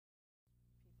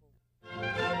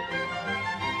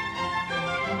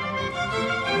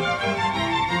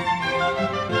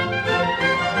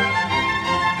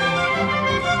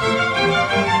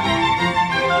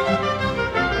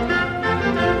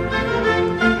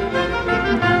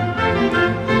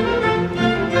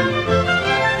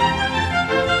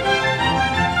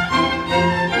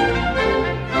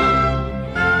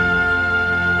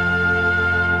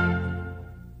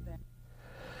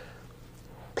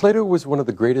Plato was one of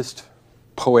the greatest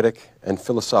poetic and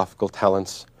philosophical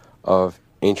talents of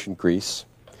ancient Greece,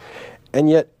 and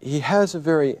yet he has a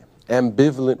very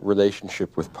ambivalent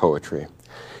relationship with poetry.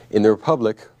 In the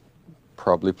Republic,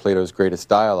 probably Plato's greatest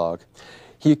dialogue,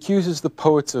 he accuses the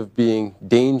poets of being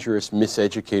dangerous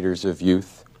miseducators of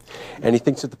youth, and he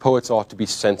thinks that the poets ought to be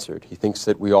censored. He thinks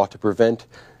that we ought to prevent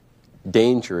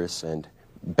dangerous and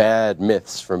bad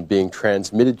myths from being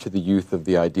transmitted to the youth of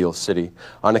the ideal city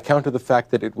on account of the fact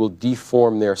that it will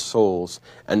deform their souls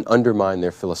and undermine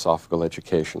their philosophical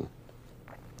education.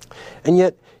 And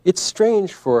yet, it's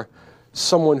strange for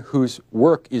someone whose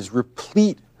work is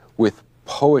replete with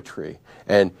poetry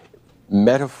and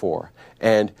metaphor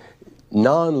and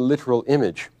non-literal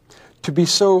image to be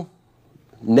so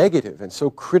negative and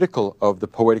so critical of the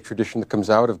poetic tradition that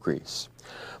comes out of Greece.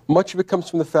 Much of it comes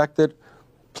from the fact that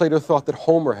Plato thought that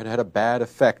Homer had had a bad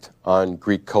effect on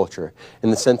Greek culture,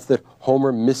 in the sense that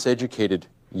Homer miseducated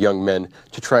young men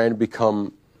to try and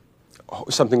become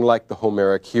something like the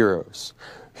Homeric heroes.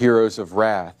 Heroes of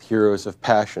wrath, heroes of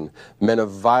passion, men of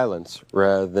violence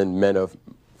rather than men of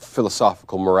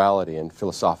philosophical morality and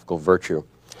philosophical virtue.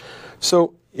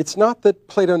 So it's not that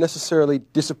Plato necessarily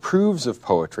disapproves of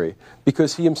poetry,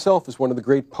 because he himself is one of the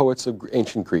great poets of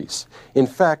ancient Greece. In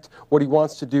fact, what he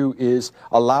wants to do is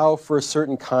allow for a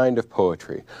certain kind of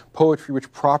poetry, poetry which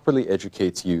properly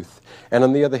educates youth, and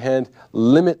on the other hand,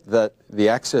 limit the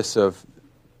access of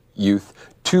youth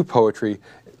to poetry,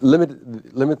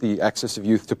 limit the access of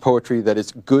youth to poetry that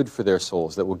is good for their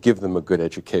souls, that will give them a good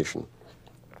education.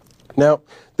 Now,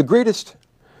 the greatest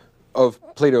of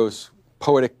Plato's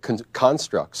poetic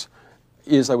constructs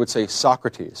is, I would say,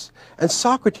 Socrates. And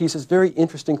Socrates has very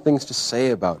interesting things to say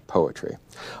about poetry.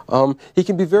 He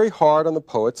can be very hard on the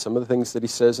poets. Some of the things that he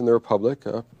says in the Republic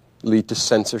lead to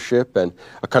censorship and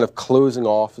a kind of closing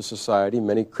off of society.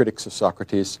 Many critics of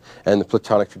Socrates and the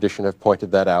Platonic tradition have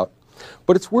pointed that out.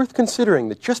 But it's worth considering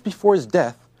that just before his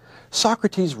death,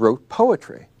 Socrates wrote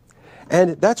poetry.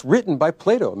 And that's written by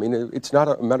Plato. I mean, it's not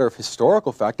a matter of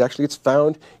historical fact. Actually, it's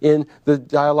found in the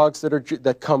dialogues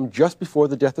that come just before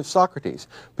the death of Socrates.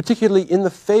 Particularly in the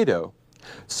Phaedo,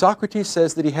 Socrates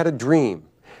says that he had a dream,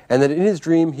 and that in his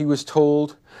dream he was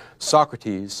told,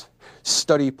 "Socrates,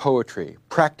 study poetry,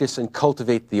 practice and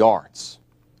cultivate the arts."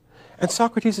 And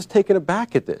Socrates is taken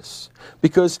aback at this,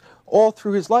 because all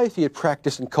through his life he had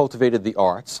practiced and cultivated the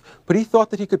arts, but he thought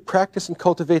that he could practice and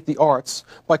cultivate the arts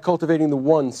by cultivating the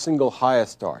one single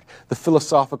highest art, the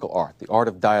philosophical art, the art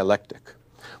of dialectic.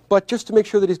 But just to make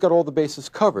sure that he's got all the bases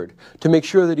covered, to make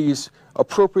sure that he's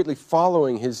appropriately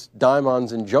following his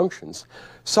daimon's injunctions,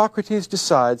 Socrates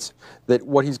decides that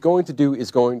what he's going to do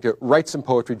is going to write some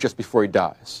poetry just before he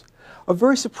dies. A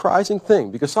very surprising thing,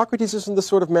 because Socrates isn't the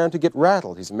sort of man to get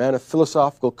rattled. He's a man of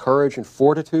philosophical courage and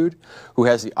fortitude, who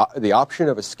has the option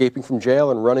of escaping from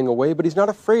jail and running away, but he's not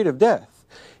afraid of death.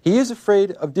 He is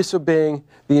afraid of disobeying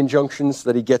the injunctions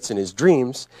that he gets in his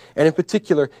dreams, and in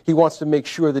particular, he wants to make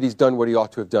sure that he's done what he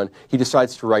ought to have done. He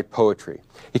decides to write poetry.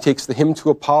 He takes the hymn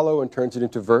to Apollo and turns it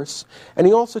into verse, and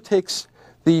he also takes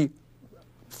the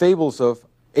fables of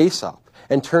Aesop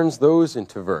and turns those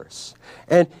into verse.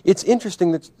 And it's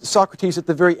interesting that Socrates at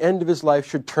the very end of his life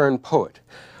should turn poet.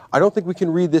 I don't think we can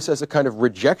read this as a kind of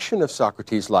rejection of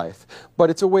Socrates' life, but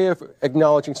it's a way of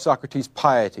acknowledging Socrates'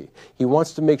 piety. He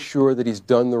wants to make sure that he's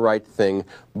done the right thing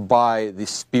by the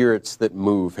spirits that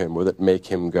move him or that make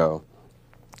him go.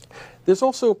 There's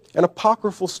also an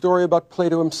apocryphal story about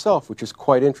Plato himself, which is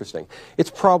quite interesting.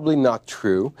 It's probably not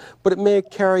true, but it may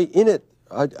carry in it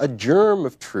a germ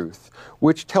of truth,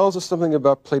 which tells us something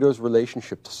about Plato's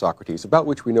relationship to Socrates, about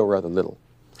which we know rather little.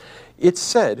 It's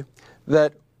said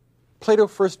that Plato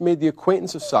first made the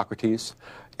acquaintance of Socrates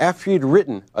after he had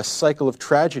written a cycle of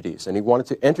tragedies, and he wanted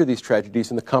to enter these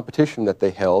tragedies in the competition that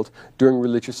they held during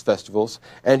religious festivals,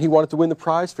 and he wanted to win the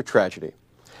prize for tragedy.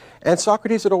 And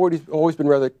Socrates had always been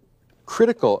rather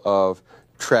critical of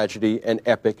tragedy and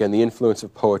epic and the influence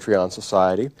of poetry on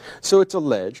society. So it's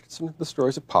alleged, the story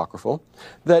is apocryphal,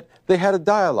 that they had a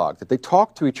dialogue, that they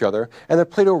talked to each other, and that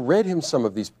Plato read him some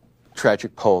of these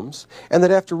tragic poems, and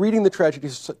that after reading the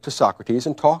tragedies to Socrates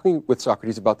and talking with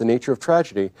Socrates about the nature of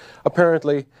tragedy,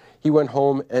 apparently he went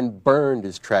home and burned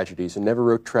his tragedies and never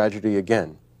wrote tragedy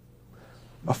again.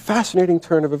 A fascinating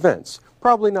turn of events.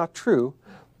 Probably not true,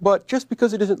 but just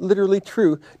because it isn't literally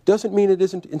true doesn't mean it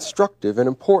isn't instructive and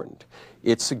important.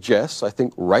 It suggests, I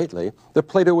think rightly, that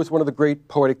Plato was one of the great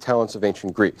poetic talents of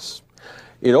ancient Greece.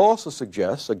 It also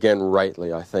suggests, again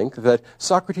rightly I think, that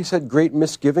Socrates had great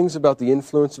misgivings about the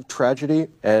influence of tragedy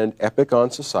and epic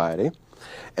on society.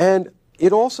 And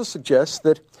it also suggests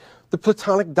that the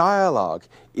Platonic dialogue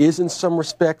is in some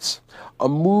respects a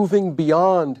moving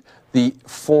beyond the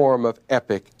form of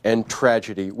epic and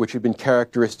tragedy which had been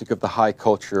characteristic of the high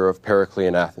culture of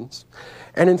Periclean Athens.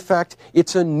 And in fact,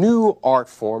 it's a new art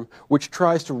form which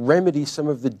tries to remedy some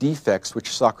of the defects which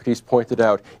Socrates pointed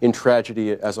out in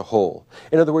tragedy as a whole.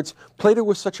 In other words, Plato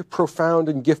was such a profound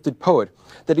and gifted poet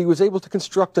that he was able to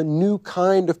construct a new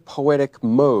kind of poetic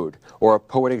mode, or a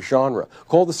poetic genre,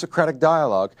 called the Socratic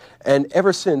dialogue, and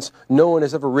ever since, no one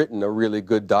has ever written a really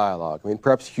good dialogue. I mean,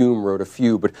 perhaps Hume wrote a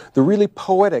few, but the really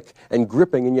poetic and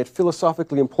gripping and yet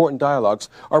philosophically important dialogues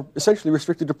are essentially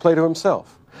restricted to Plato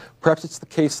himself. Perhaps it's the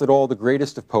case that all the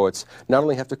greatest of poets not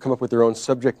only have to come up with their own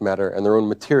subject matter and their own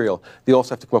material, they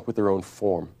also have to come up with their own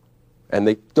form. And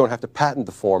they don't have to patent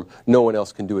the form. No one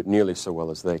else can do it nearly so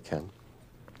well as they can.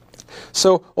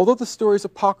 So, although the story is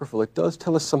apocryphal, it does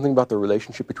tell us something about the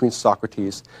relationship between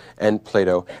Socrates and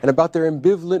Plato and about their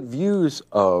ambivalent views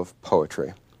of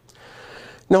poetry.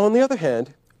 Now, on the other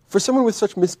hand, for someone with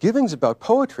such misgivings about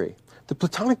poetry, the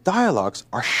Platonic dialogues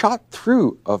are shot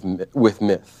through with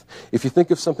myth. If you think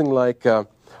of something like, the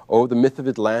myth of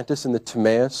Atlantis in the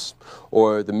Timaeus,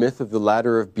 or the myth of the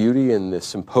Ladder of Beauty in the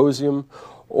Symposium,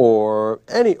 or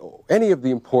any of the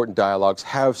important dialogues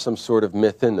have some sort of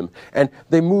myth in them. And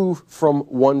they move from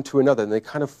one to another, and they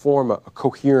kind of form a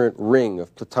coherent ring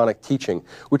of Platonic teaching,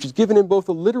 which is given in both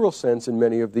a literal sense in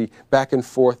many of the back and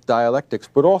forth dialectics,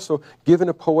 but also given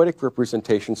a poetic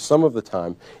representation some of the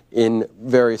time in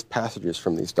various passages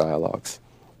from these dialogues.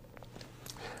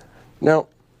 Now,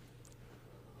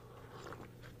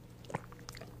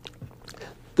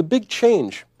 the big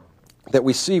change that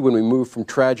we see when we move from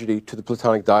tragedy to the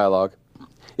Platonic dialogue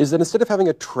is that instead of having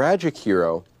a tragic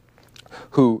hero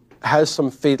who has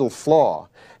some fatal flaw,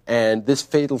 and this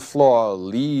fatal flaw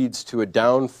leads to a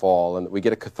downfall and we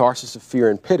get a catharsis of fear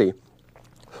and pity,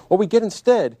 what we get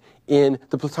instead in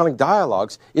the Platonic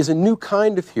dialogues is a new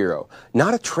kind of hero,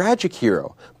 not a tragic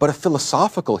hero, but a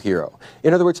philosophical hero.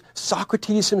 In other words,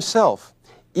 Socrates himself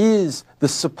is the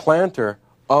supplanter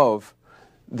of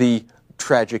the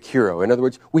tragic hero. In other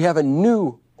words, we have a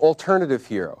new alternative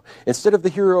hero. Instead of the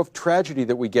hero of tragedy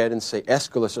that we get in, say,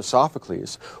 Aeschylus or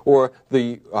Sophocles, or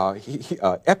the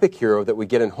epic hero that we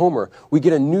get in Homer, we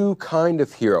get a new kind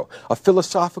of hero, a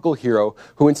philosophical hero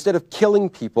who, instead of killing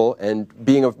people and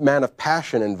being a man of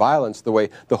passion and violence the way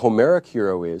the Homeric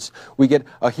hero is, we get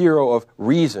a hero of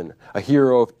reason, a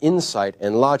hero of insight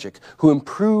and logic, who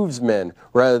improves men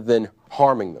rather than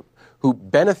harming them, who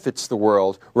benefits the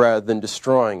world rather than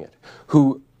destroying it,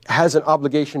 who has an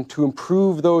obligation to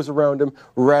improve those around him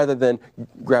rather than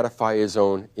gratify his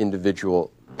own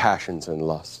individual passions and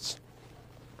lusts.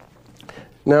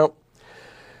 Now,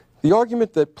 the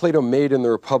argument that Plato made in the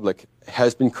Republic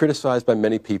has been criticized by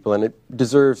many people, and it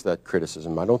deserves that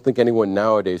criticism. I don't think anyone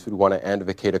nowadays would want to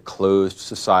advocate a closed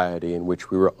society in which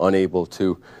we were unable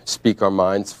to speak our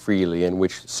minds freely, in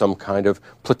which some kind of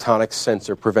Platonic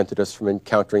censor prevented us from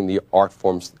encountering the art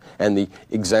forms and the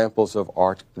examples of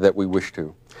art that we wish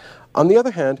to. On the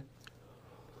other hand,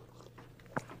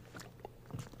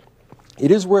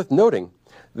 it is worth noting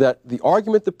that the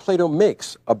argument that Plato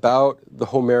makes about the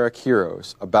Homeric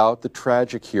heroes, about the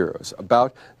tragic heroes,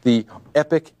 about the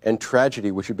epic and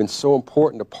tragedy, which have been so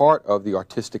important a part of the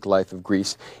artistic life of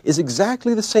Greece, is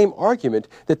exactly the same argument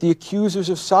that the accusers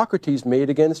of Socrates made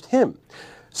against him.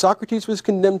 Socrates was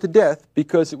condemned to death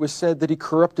because it was said that he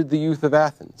corrupted the youth of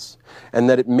Athens, and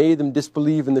that it made them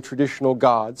disbelieve in the traditional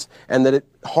gods, and that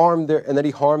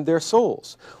he harmed their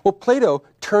souls. Well, Plato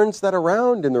turns that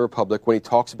around in the Republic when he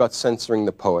talks about censoring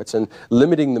the poets and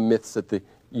limiting the myths that the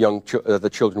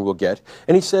children will get,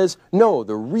 and he says, no,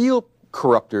 the real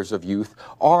corrupters of youth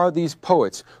are these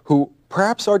poets who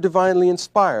perhaps are divinely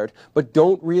inspired, but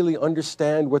don't really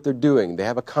understand what they're doing. They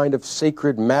have a kind of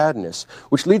sacred madness,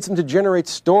 which leads them to generate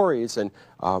stories and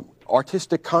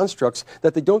artistic constructs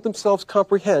that they don't themselves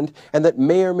comprehend and that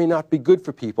may or may not be good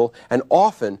for people, and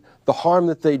often the harm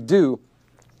that they do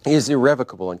is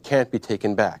irrevocable and can't be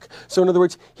taken back. So in other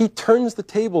words, he turns the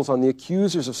tables on the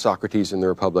accusers of Socrates in the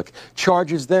Republic,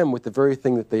 charges them with the very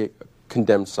thing that they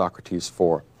condemned Socrates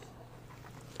for.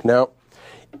 Now,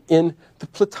 in the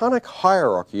Platonic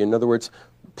hierarchy, in other words,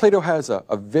 Plato has a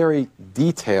very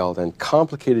detailed and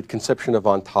complicated conception of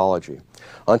ontology.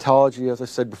 Ontology, as I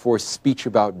said before, is speech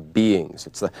about beings.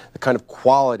 It's the kind of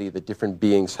quality that different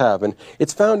beings have. And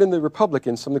it's found in the Republic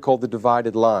in something called the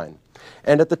divided line.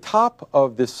 And at the top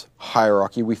of this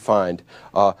hierarchy, we find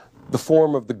the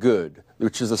form of the good,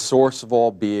 which is the source of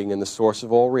all being and the source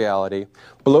of all reality.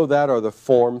 Below that are the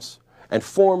forms, and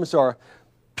forms are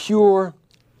pure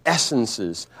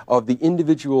essences of the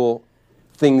individual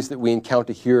things that we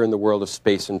encounter here in the world of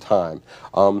space and time.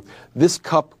 This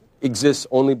cup exists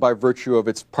only by virtue of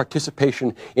its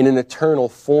participation in an eternal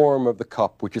form of the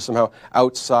cup, which is somehow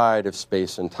outside of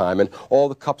space and time. And all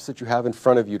the cups that you have in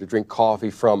front of you to drink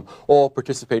coffee from all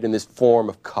participate in this form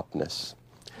of cupness.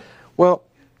 Well,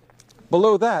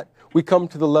 below that, we come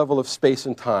to the level of space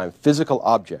and time, physical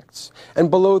objects. And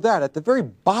below that, at the very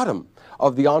bottom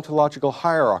of the ontological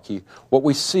hierarchy, what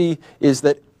we see is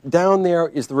that down there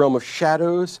is the realm of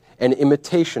shadows and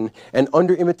imitation, and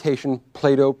under imitation,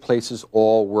 Plato places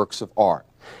all works of art.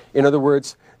 In other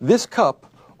words, this cup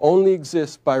only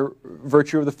exists by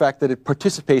virtue of the fact that it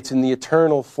participates in the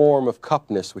eternal form of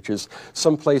cupness, which is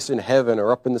someplace in heaven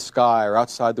or up in the sky or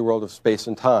outside the world of space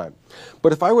and time.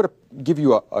 But if I were to give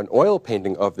you an oil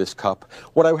painting of this cup,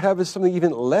 what I would have is something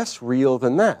even less real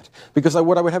than that. Because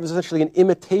what I would have is essentially an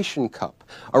imitation cup,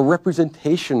 a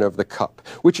representation of the cup,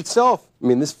 which itself, I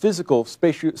mean, this physical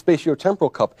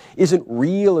spatio-temporal cup isn't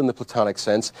real in the Platonic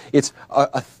sense. It's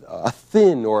a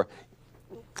thin or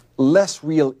less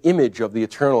real image of the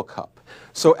eternal cup.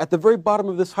 So at the very bottom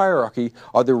of this hierarchy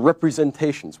are the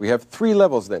representations. We have three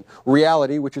levels then.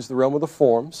 Reality, which is the realm of the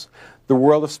forms, the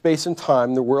world of space and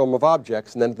time, the realm of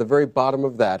objects, and then at the very bottom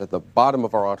of that, at the bottom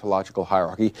of our ontological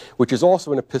hierarchy, which is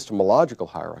also an epistemological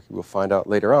hierarchy, we'll find out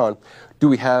later on, do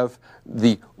we have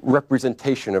the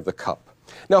representation of the cup.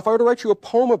 Now, if I were to write you a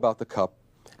poem about the cup,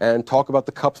 and talk about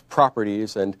the cup's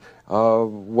properties and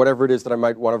whatever it is that I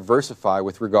might want to versify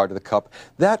with regard to the cup,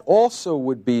 that also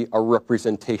would be a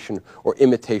representation or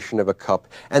imitation of a cup.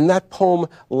 And that poem,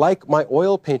 like my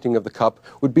oil painting of the cup,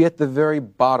 would be at the very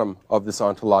bottom of this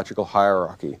ontological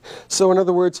hierarchy. So in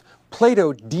other words,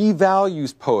 Plato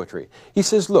devalues poetry. He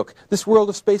says, look, this world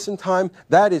of space and time,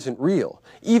 that isn't real.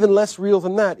 Even less real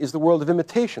than that is the world of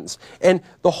imitations. And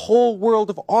the whole world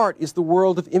of art is the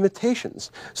world of imitations.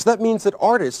 So that means that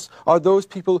artists are those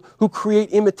people who create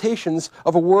imitations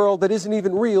of a world that isn't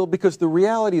even real, because the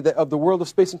reality of the world of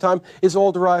space and time is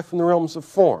all derived from the realms of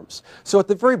forms. So at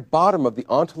the very bottom of the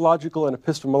ontological and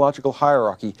epistemological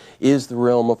hierarchy is the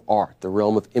realm of art, the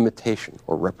realm of imitation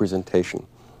or representation.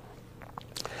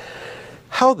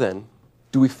 How then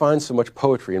do we find so much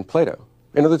poetry in Plato?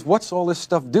 In other words, what's all this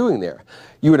stuff doing there?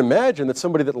 You would imagine that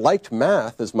somebody that liked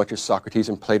math as much as Socrates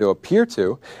and Plato appear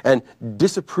to, and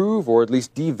disapprove or at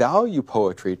least devalue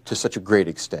poetry to such a great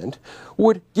extent,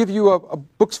 would give you a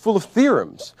books full of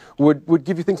theorems, would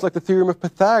give you things like the theorem of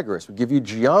Pythagoras, would give you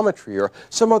geometry or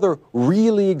some other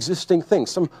really existing thing,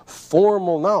 some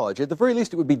formal knowledge. At the very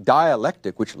least, it would be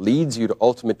dialectic, which leads you to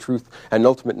ultimate truth and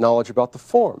ultimate knowledge about the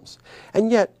forms. And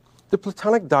yet, the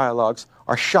Platonic dialogues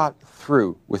are shot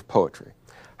through with poetry.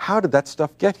 How did that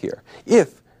stuff get here?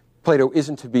 If Plato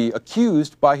isn't to be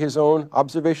accused by his own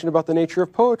observation about the nature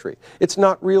of poetry. It's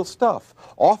not real stuff.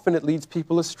 Often it leads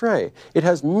people astray. It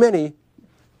has many,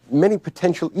 many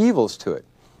potential evils to it.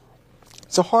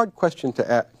 It's a hard question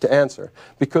to answer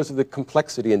because of the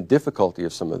complexity and difficulty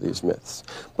of some of these myths.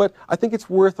 But I think it's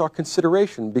worth our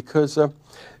consideration because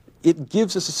it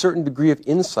gives us a certain degree of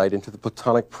insight into the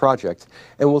Platonic project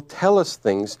and will tell us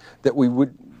things that we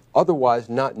would otherwise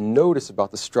not notice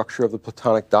about the structure of the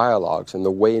Platonic dialogues and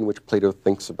the way in which Plato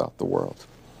thinks about the world.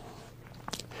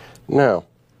 Now,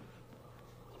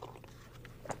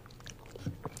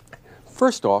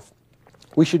 first off,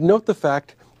 we should note the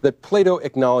fact that Plato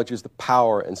acknowledges the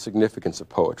power and significance of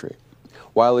poetry.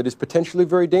 While it is potentially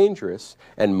very dangerous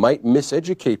and might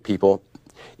miseducate people,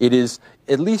 it is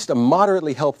at least a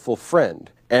moderately helpful friend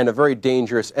and a very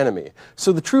dangerous enemy.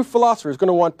 So the true philosopher is going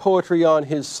to want poetry on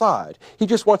his side. He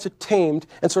just wants it tamed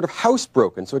and sort of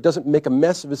housebroken so it doesn't make a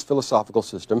mess of his philosophical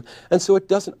system and so it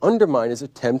doesn't undermine his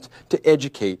attempt to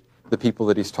educate the people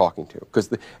that he's talking to. Because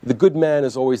the good man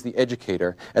is always the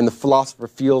educator, and the philosopher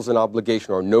feels an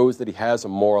obligation or knows that he has a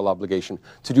moral obligation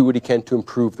to do what he can to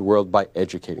improve the world by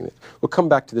educating it. We'll come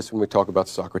back to this when we talk about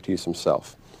Socrates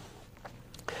himself.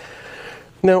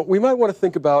 Now, we might want to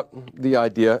think about the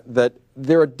idea that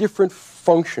there are different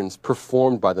functions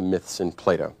performed by the myths in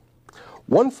Plato.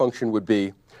 One function would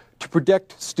be to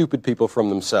protect stupid people from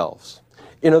themselves.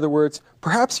 In other words,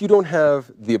 perhaps you don't have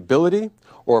the ability,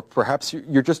 or perhaps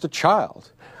you're just a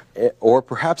child, or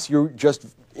perhaps you're just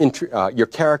your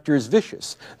character is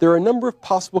vicious. There are a number of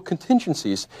possible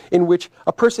contingencies in which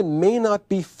a person may not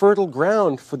be fertile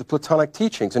ground for the Platonic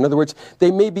teachings. In other words,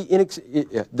 they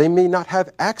may not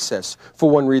have access, for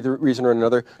one reason or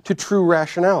another, to true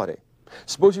rationality.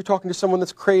 Suppose you're talking to someone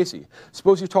that's crazy.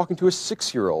 Suppose you're talking to a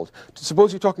 6-year-old.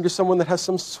 Suppose you're talking to someone that has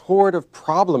some sort of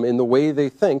problem in the way they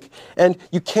think, and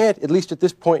you can't, at least at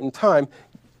this point in time,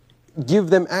 give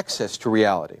them access to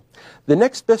reality. The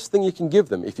next best thing you can give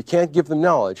them, if you can't give them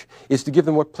knowledge, is to give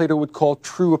them what Plato would call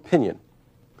true opinion,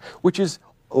 which is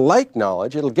like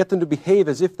knowledge. It'll get them to behave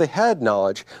as if they had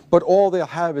knowledge, but all they'll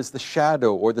have is the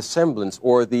shadow or the semblance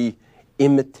or the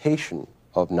imitation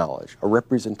of knowledge, a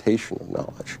representation of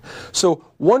knowledge. So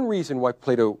one reason why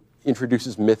Plato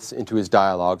introduces myths into his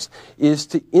dialogues is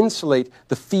to insulate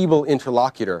the feeble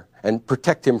interlocutor and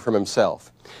protect him from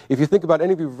himself. If you think about,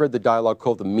 any of you who've read the dialogue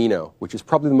called the Meno, which is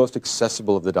probably the most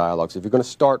accessible of the dialogues. If you're going to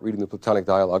start reading the Platonic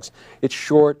dialogues, it's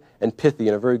short and pithy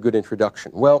and a very good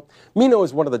introduction. Well, Meno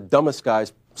is one of the dumbest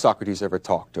guys Socrates ever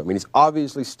talked to. I mean, he's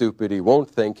obviously stupid, he won't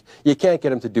think, you can't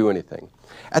get him to do anything.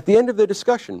 At the end of their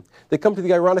discussion, they come to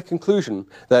the ironic conclusion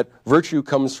that virtue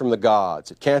comes from the gods.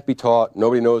 It can't be taught,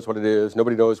 nobody knows what it is,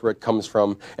 nobody knows where it comes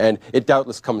from, and it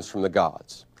doubtless comes from the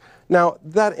gods. Now,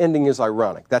 that ending is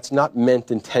ironic. That's not meant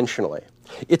intentionally.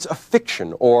 It's a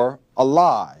fiction or a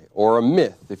lie or a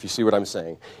myth, if you see what I'm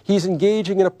saying. He's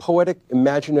engaging in a poetic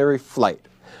imaginary flight.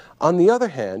 On the other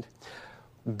hand,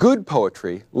 good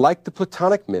poetry, like the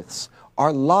Platonic myths,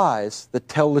 are lies that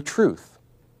tell the truth.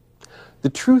 The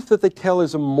truth that they tell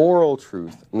is a moral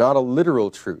truth, not a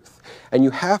literal truth. And you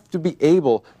have to be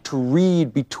able to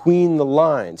read between the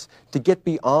lines to get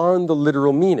beyond the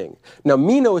literal meaning. Now,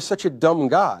 Meno is such a dumb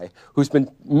guy who's been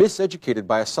miseducated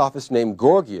by a sophist named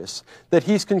Gorgias that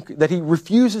he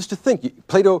refuses to think.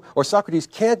 Plato or Socrates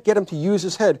can't get him to use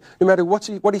his head no matter what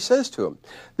he says to him.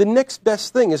 The next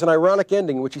best thing is an ironic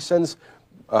ending in which he sends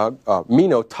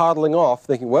Meno toddling off,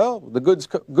 thinking, well,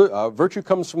 virtue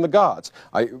comes from the gods.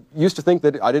 I used to think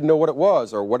that I didn't know what it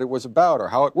was or what it was about or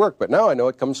how it worked, but now I know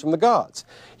it comes from the gods.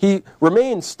 He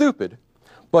remains stupid,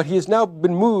 but he has now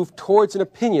been moved towards an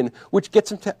opinion which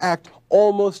gets him to act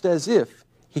almost as if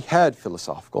he had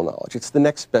philosophical knowledge. It's the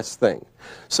next best thing.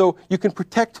 So you can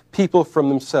protect people from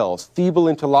themselves, feeble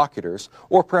interlocutors,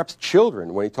 or perhaps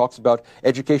children, when he talks about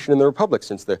education in the Republic,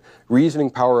 since the reasoning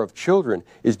power of children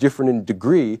is different in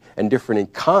degree and different in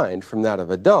kind from that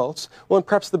of adults. Well, and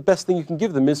perhaps the best thing you can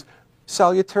give them is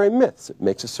salutary myths. It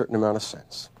makes a certain amount of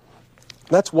sense.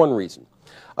 That's one reason.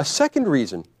 A second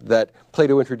reason that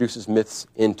Plato introduces myths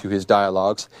into his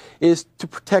dialogues is to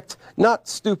protect not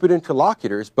stupid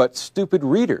interlocutors, but stupid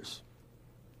readers.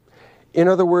 In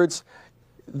other words,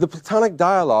 the Platonic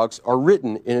dialogues are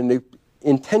written in an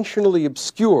intentionally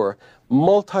obscure,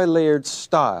 multi-layered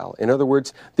style. In other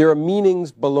words, there are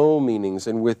meanings below meanings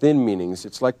and within meanings.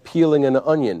 It's like peeling an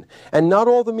onion. And not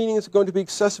all the meanings are going to be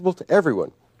accessible to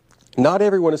everyone. Not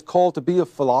everyone is called to be a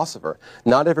philosopher.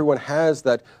 Not everyone has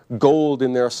that gold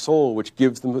in their soul which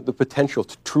gives them the potential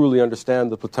to truly understand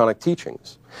the Platonic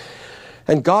teachings.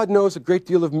 And God knows a great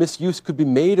deal of misuse could be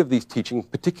made of these teachings,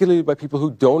 particularly by people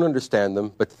who don't understand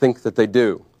them but think that they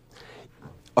do.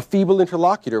 A feeble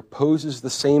interlocutor poses the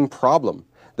same problem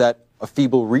that a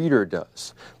feeble reader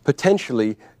does.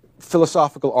 Potentially,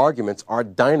 philosophical arguments are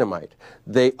dynamite.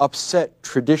 They upset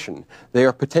tradition. They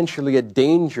are potentially a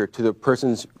danger to the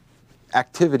person's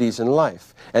activities in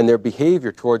life and their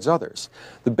behavior towards others.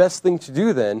 The best thing to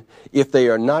do then, if they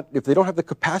don't have the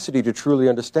capacity to truly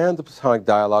understand the Platonic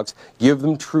dialogues, give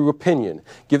them true opinion.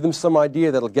 Give them some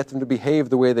idea that'll get them to behave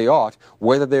the way they ought,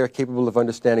 whether they are capable of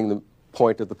understanding the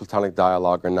point of the Platonic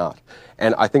dialogue or not.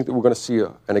 And I think that we're going to see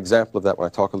an example of that when I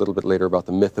talk a little bit later about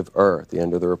the myth of at the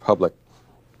end of the Republic.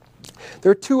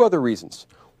 There are two other reasons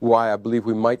why I believe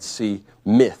we might see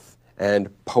myth and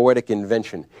poetic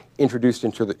invention introduced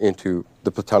into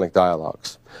the Platonic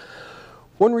dialogues.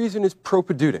 One reason is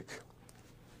propedeutic.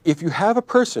 If you have a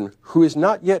person who has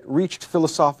not yet reached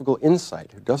philosophical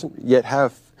insight, who doesn't yet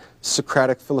have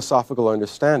Socratic philosophical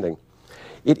understanding,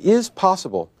 it is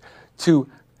possible to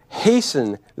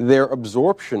hasten their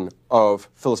absorption of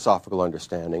philosophical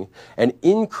understanding and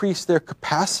increase their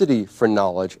capacity for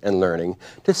knowledge and learning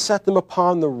to set them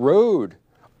upon the road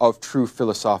of true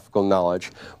philosophical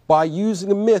knowledge by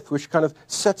using a myth which kind of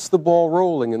sets the ball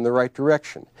rolling in the right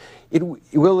direction. It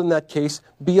will, in that case,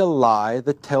 be a lie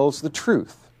that tells the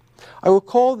truth. I will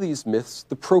call these myths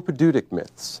the propedeutic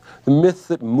myths, the myths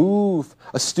that move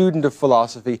a student of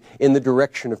philosophy in the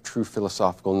direction of true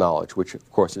philosophical knowledge, which,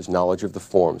 of course, is knowledge of the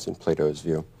forms in Plato's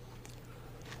view.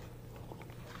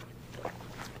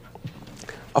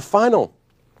 A final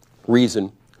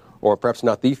reason, or perhaps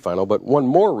not the final, but one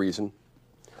more reason,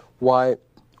 why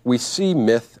we see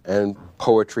myth and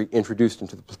poetry introduced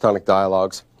into the Platonic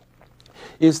dialogues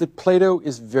is that Plato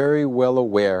is very well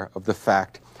aware of the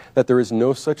fact that there is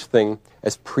no such thing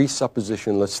as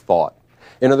presuppositionless thought.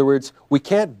 In other words, we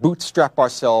can't bootstrap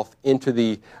ourselves into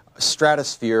the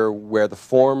stratosphere where the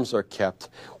forms are kept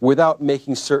without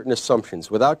making certain assumptions,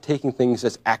 without taking things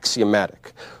as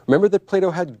axiomatic. Remember that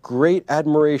Plato had great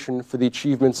admiration for the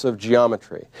achievements of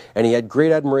geometry, and he had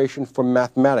great admiration for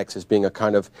mathematics as being a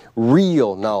kind of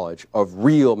real knowledge of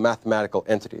real mathematical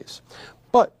entities.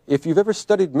 But if you've ever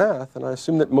studied math, and I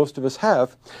assume that most of us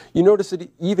have, you notice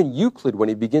that even Euclid, when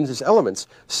he begins his Elements,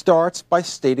 starts by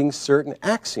stating certain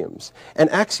axioms. And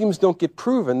axioms don't get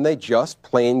proven, they just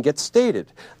plain get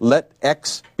stated. Let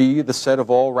X be the set of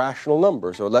all rational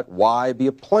numbers, or let Y be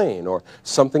a plane, or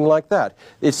something like that.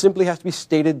 It simply has to be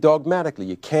stated dogmatically.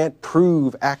 You can't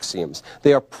prove axioms.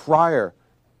 They are prior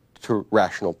to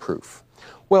rational proof.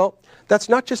 Well, that's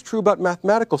not just true about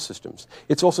mathematical systems.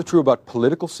 It's also true about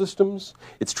political systems.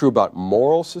 It's true about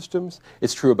moral systems.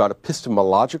 It's true about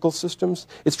epistemological systems.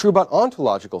 It's true about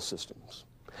ontological systems.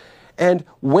 And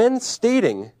when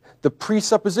stating the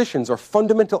presuppositions or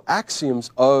fundamental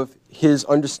axioms of his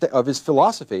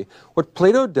philosophy, what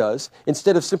Plato does,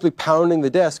 instead of simply pounding the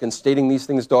desk and stating these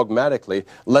things dogmatically,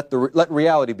 let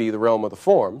reality be the realm of the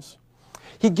forms,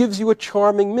 he gives you a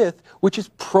charming myth which is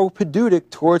propedeutic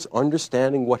towards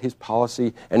understanding what his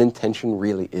policy and intention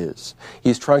really is.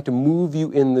 He's trying to move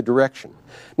you in the direction.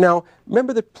 Now,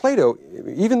 remember that Plato,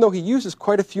 even though he uses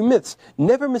quite a few myths,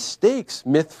 never mistakes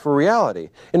myth for reality.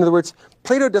 In other words,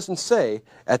 Plato doesn't say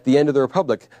at the end of the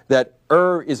Republic that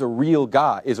is a real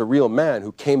guy, is a real man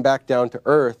who came back down to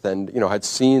earth and, had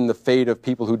seen the fate of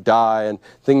people who die and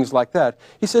things like that.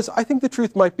 He says, I think the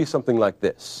truth might be something like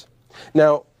this.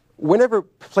 Now, whenever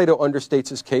Plato understates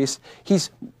his case, he's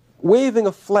waving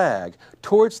a flag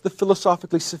towards the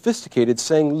philosophically sophisticated,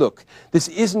 saying, look, this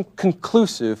isn't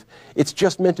conclusive, it's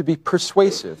just meant to be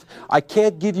persuasive. I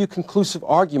can't give you conclusive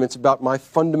arguments about my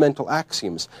fundamental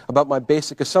axioms, about my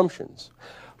basic assumptions.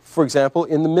 For example,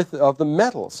 in the myth of the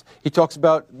metals, he talks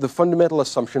about the fundamental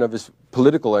assumption of his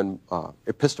political and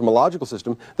epistemological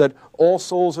system that all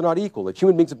souls are not equal, that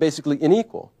human beings are basically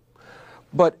unequal.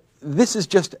 But this is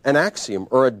just an axiom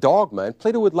or a dogma, and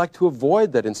Plato would like to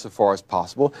avoid that insofar as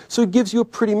possible, so he gives you a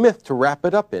pretty myth to wrap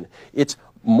it up in. It's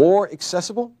more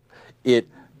accessible, it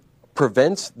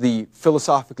prevents the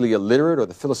philosophically illiterate or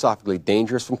the philosophically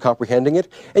dangerous from comprehending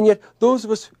it, and yet those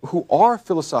of us who are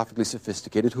philosophically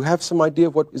sophisticated, who have some idea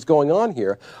of what is going on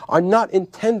here, are not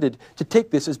intended to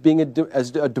take this as being a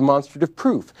demonstrative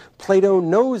proof. Plato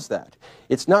knows that.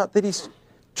 It's not that he's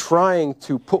trying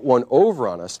to put one over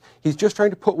on us. He's just trying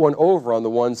to put one over on the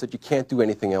ones that you can't do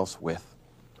anything else with.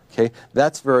 Okay?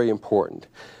 That's very important.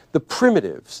 The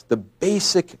primitives, the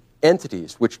basic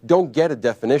entities which don't get a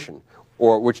definition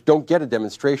or which don't get a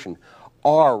demonstration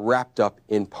are wrapped up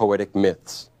in poetic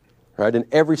myths. Right? And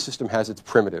every system has its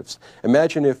primitives.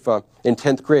 Imagine if in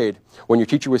 10th grade, when your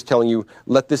teacher was telling you,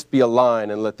 let this be a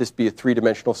line and let this be a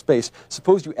three-dimensional space,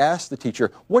 suppose you asked the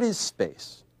teacher, what is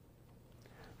space?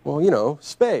 Well,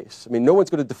 space. I mean, no one's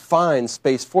going to define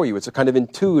space for you. It's a kind of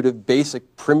intuitive,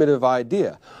 basic, primitive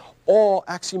idea. All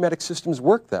axiomatic systems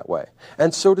work that way.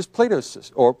 And so does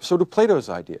so do Plato's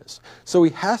ideas. So he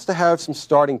has to have some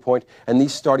starting point, and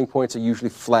these starting points are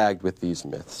usually flagged with these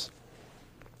myths.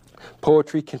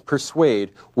 Poetry can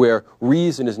persuade where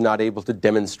reason is not able to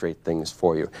demonstrate things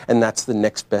for you, and that's the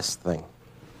next best thing.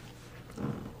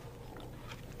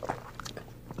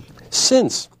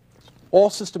 Since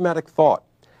all systematic thought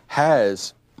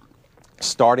has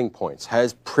starting points,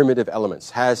 has primitive elements,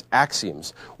 has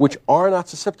axioms, which are not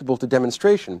susceptible to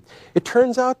demonstration, it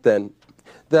turns out then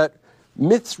that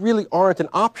myths really aren't an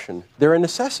option, they're a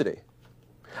necessity.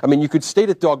 I mean, you could state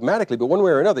it dogmatically, but one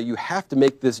way or another, you have to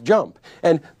make this jump.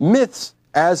 And myths,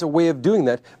 as a way of doing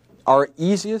that, are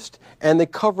easiest, and they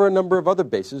cover a number of other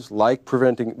bases, like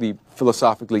preventing the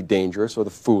philosophically dangerous or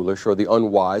the foolish or the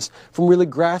unwise from really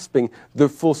grasping the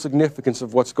full significance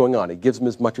of what's going on. It gives them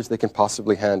as much as they can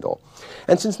possibly handle.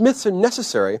 And since myths are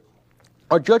necessary,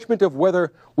 our judgment of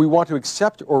whether we want to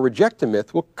accept or reject a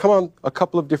myth will come on a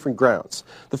couple of different grounds.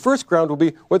 The first ground will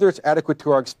be whether it's adequate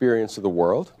to our experience of the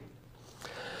world.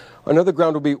 Another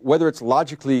ground will be whether it's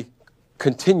logically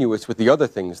continuous with the other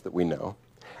things that we know.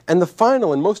 And the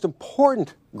final and most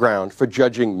important ground for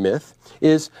judging myth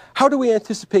is, how do we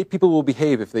anticipate people will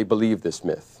behave if they believe this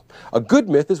myth? A good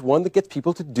myth is one that gets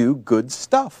people to do good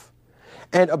stuff.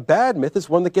 And a bad myth is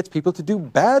one that gets people to do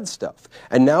bad stuff.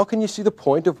 And now can you see the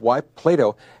point of why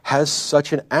Plato has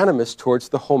such an animus towards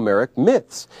the Homeric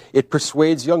myths? It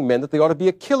persuades young men that they ought to be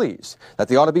Achilles, that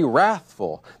they ought to be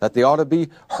wrathful, that they ought to be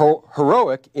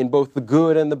heroic in both the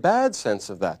good and the bad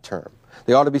sense of that term.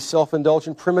 They ought to be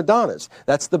self-indulgent prima donnas.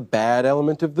 That's the bad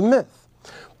element of the myth.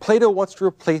 Plato wants to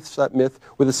replace that myth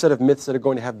with a set of myths that are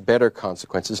going to have better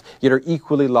consequences, yet are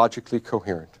equally logically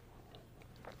coherent.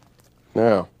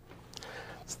 Now,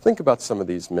 Let's think about some of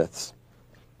these myths.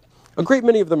 A great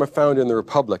many of them are found in the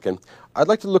Republic, and I'd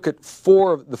like to look at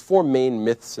the four main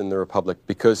myths in the Republic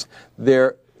because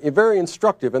they're very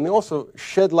instructive, and they also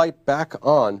shed light back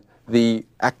on the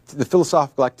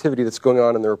philosophical activity that's going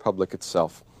on in the Republic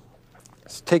itself.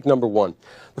 Let's take number one.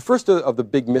 The first of the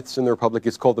big myths in the Republic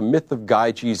is called the myth of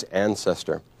Gyges'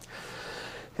 ancestor.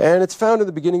 And it's found in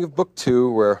the beginning of Book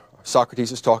 2, where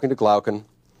Socrates is talking to Glaucon.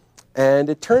 And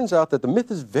it turns out that the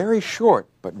myth is very short,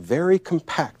 but very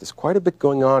compact. There's quite a bit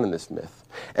going on in this myth.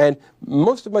 And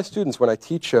most of my students, when I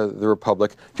teach the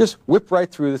Republic, just whip right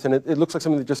through this, and it looks like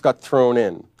something that just got thrown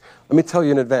in. Let me tell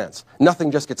you in advance,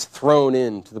 nothing just gets thrown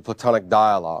into the Platonic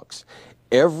dialogues.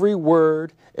 Every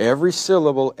word, every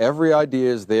syllable, every idea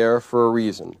is there for a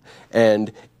reason.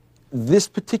 And this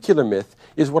particular myth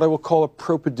is what I will call a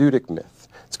propedeutic myth.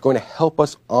 It's going to help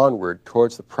us onward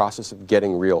towards the process of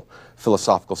getting real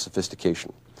philosophical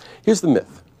sophistication. Here's the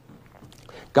myth.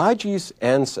 Gyges'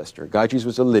 ancestor, Gyges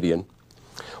was a Lydian,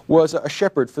 was a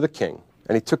shepherd for the king,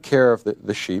 and he took care of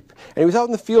the sheep. And he was out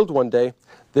in the field one day.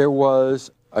 There was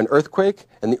an earthquake,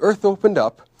 and the earth opened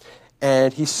up,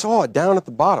 and he saw down at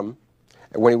the bottom,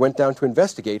 and when he went down to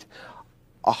investigate,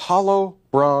 a hollow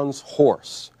bronze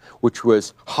horse, which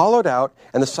was hollowed out,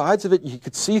 and the sides of it he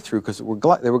could see through because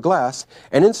they were glass,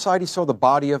 and inside he saw the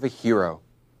body of a hero.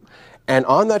 And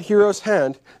on that hero's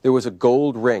hand, there was a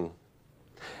gold ring.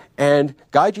 And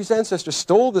Gyges' ancestor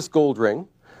stole this gold ring,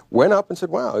 went up and said,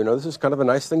 wow, you know, this is kind of a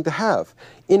nice thing to have.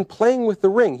 In playing with the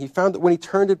ring, he found that when he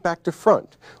turned it back to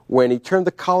front, when he turned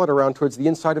the collet around towards the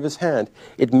inside of his hand,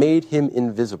 it made him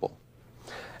invisible.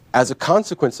 As a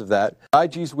consequence of that,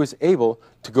 Gyges was able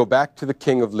to go back to the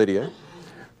king of Lydia,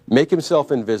 make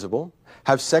himself invisible,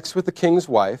 have sex with the king's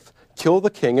wife, kill the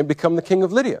king, and become the king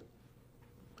of Lydia.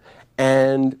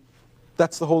 And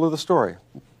that's the whole of the story.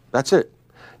 That's it.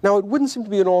 Now, it wouldn't seem to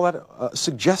be an all that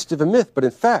suggestive a myth, but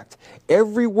in fact,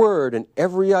 every word and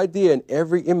every idea and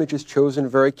every image is chosen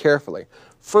very carefully.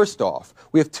 First off,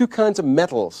 we have two kinds of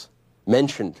metals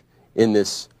mentioned in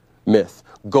this myth,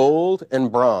 gold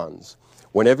and bronze.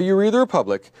 Whenever you read the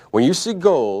Republic, when you see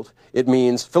gold, it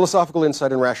means philosophical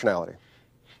insight and rationality.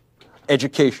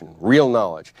 Education, real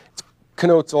knowledge. It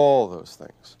connotes all those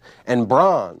things. And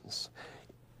bronze,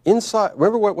 inside,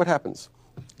 remember what happens?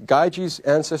 Gyges'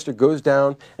 ancestor goes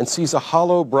down and sees a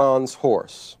hollow bronze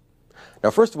horse.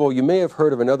 Now, first of all, you may have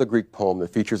heard of another Greek poem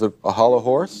that features a hollow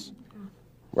horse.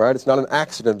 Right? It's not an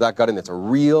accident that got in. It's a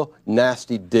real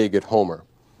nasty dig at Homer.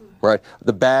 Right?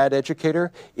 The Bad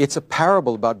Educator, it's a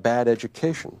parable about bad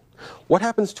education. What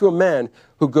happens to a man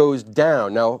who goes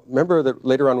down? Now, remember that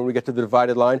later on when we get to the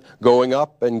divided line, going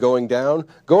up and going down?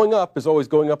 Going up is always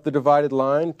going up the divided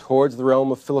line towards the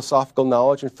realm of philosophical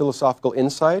knowledge and philosophical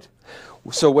insight.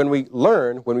 So when we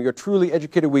learn, when we are truly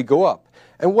educated, we go up.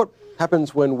 And what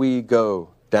happens when we go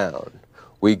down?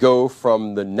 We go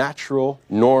from the natural,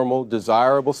 normal,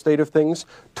 desirable state of things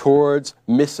towards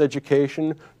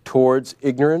miseducation, towards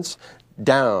ignorance.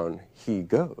 Down he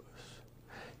goes.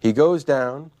 He goes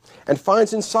down and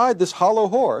finds inside this hollow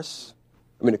horse,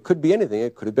 I mean, it could be anything.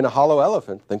 It could have been a hollow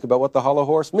elephant. Think about what the hollow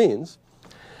horse means.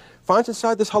 Finds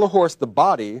inside this hollow horse the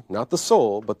body, not the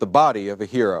soul, but the body of a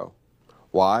hero.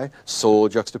 Why? Soul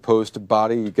juxtaposed to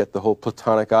body, you get the whole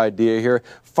Platonic idea here.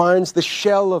 Finds the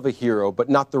shell of a hero, but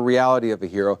not the reality of a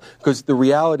hero, because the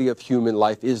reality of human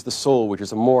life is the soul, which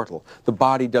is immortal. The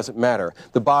body doesn't matter.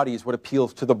 The body is what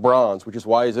appeals to the bronze, which is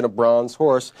why he's in a bronze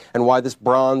horse, and why this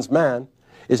bronze man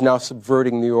is now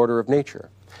subverting the order of nature.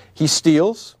 He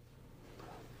steals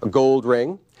a gold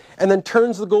ring, and then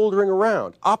turns the gold ring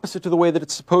around, opposite to the way that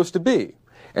it's supposed to be.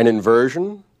 An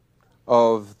inversion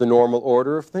of the normal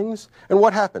order of things. And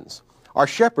what happens? Our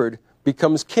shepherd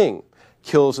becomes king,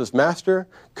 kills his master,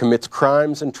 commits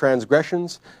crimes and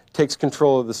transgressions, takes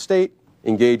control of the state,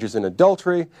 engages in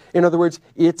adultery. In other words,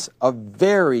 it's a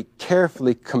very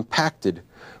carefully compacted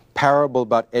parable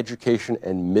about education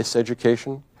and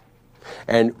miseducation.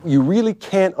 And you really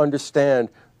can't understand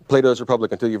Plato's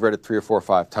Republic until you've read it 3 or 4 or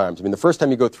 5 times. I mean, the first time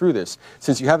you go through this,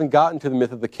 since you haven't gotten to the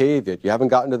myth of the cave yet, you haven't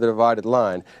gotten to the divided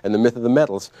line and the myth of the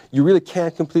metals, you really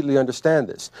can't completely understand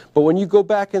this. But when you go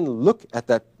back and look at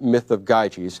that myth of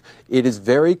Gyges, it is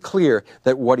very clear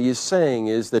that what he is saying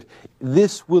is that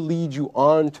this will lead you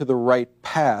on to the right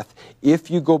path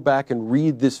if you go back and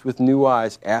read this with new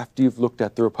eyes after you've looked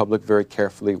at the Republic very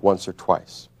carefully once or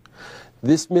twice.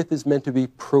 This myth is meant to be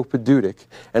propedeutic,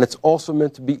 and it's also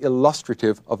meant to be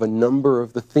illustrative of a number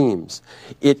of the themes.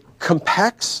 It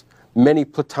compacts many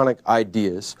Platonic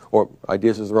ideas, or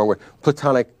ideas is the wrong word,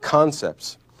 Platonic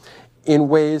concepts, in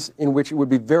ways in which it would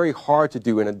be very hard to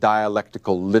do in a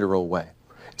dialectical, literal way.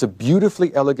 It's a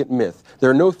beautifully elegant myth. There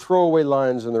are no throwaway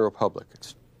lines in the Republic.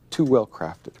 It's too well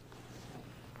crafted.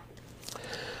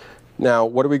 Now,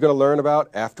 what are we going to learn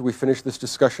about after we finish this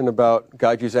discussion about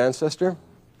Gaiju's ancestor?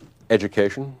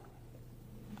 Education.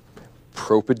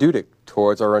 Propedeutic,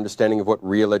 towards our understanding of what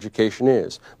real education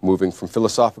is. Moving from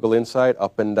philosophical insight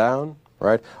up and down,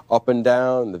 right? Up and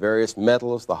down, the various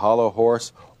metals, the hollow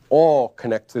horse, all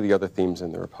connect to the other themes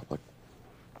in the Republic.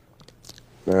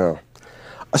 Now,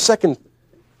 a second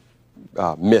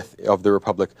myth of the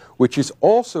Republic, which is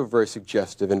also very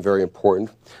suggestive and very important,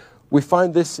 we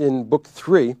find this in Book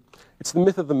 3. It's the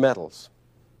myth of the metals.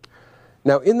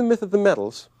 Now, in the myth of the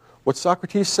metals, what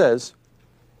Socrates says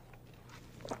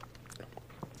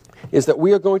is that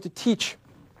we are going to teach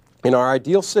in our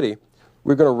ideal city,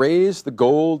 we're going to raise the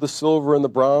gold, the silver, and the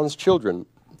bronze children,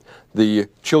 the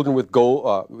children with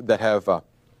gold that have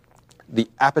the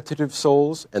appetitive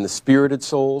souls and the spirited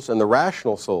souls and the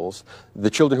rational souls, the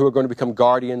children who are going to become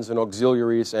guardians and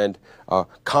auxiliaries and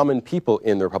common people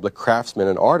in the Republic, craftsmen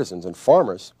and artisans and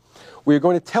farmers. We are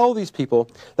going to tell these people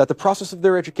that the process of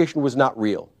their education was not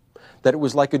real, that it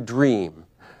was like a dream,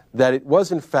 that it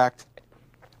was in fact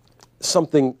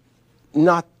something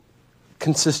not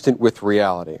consistent with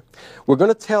reality. We're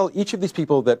going to tell each of these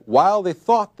people that while they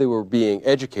thought they were being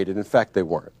educated, in fact they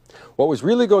weren't. What was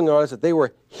really going on is that they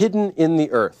were hidden in the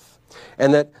earth,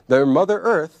 and that their Mother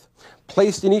Earth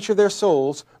placed in each of their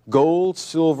souls gold,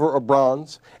 silver, or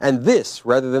bronze, and this,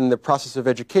 rather than the process of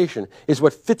education, is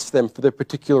what fits them for their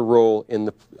particular role in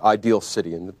the ideal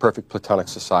city, in the perfect Platonic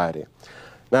society.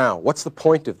 Now, what's the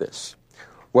point of this?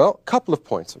 Well, a couple of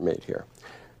points are made here.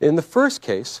 In the first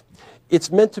case, it's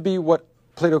meant to be what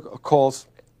Plato calls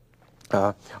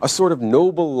a sort of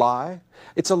noble lie.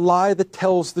 It's a lie that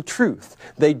tells the truth.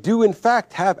 They do, in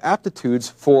fact, have aptitudes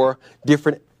for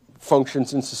different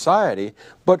functions in society,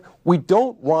 but we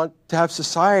don't want to have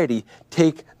society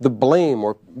take the blame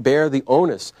or bear the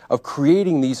onus of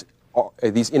creating these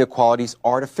inequalities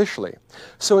artificially.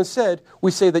 So instead,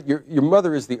 we say that your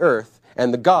mother is the earth,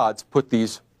 and the gods put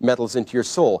these metals into your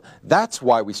soul. That's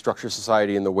why we structure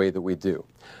society in the way that we do.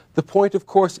 The point, of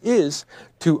course, is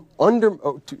to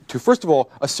first of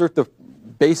all, assert the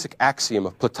basic axiom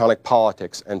of Platonic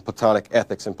politics and Platonic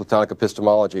ethics and Platonic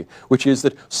epistemology, which is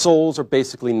that souls are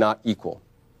basically not equal.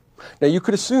 Now, you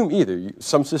could assume either.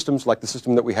 Some systems, like the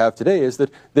system that we have today, is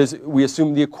that we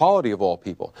assume the equality of all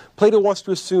people. Plato wants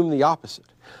to assume the opposite.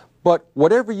 But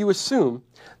whatever you assume,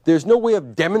 there's no way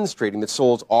of demonstrating that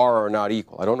souls are or are not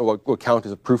equal. I don't know what would count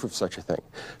as a proof of such a thing.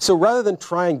 So rather than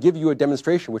try and give you a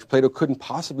demonstration which Plato couldn't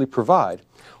possibly provide,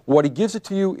 what he gives it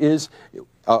to you is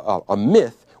a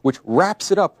myth which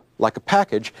wraps it up like a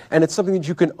package, and it's something that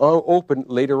you can open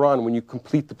later on when you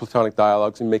complete the Platonic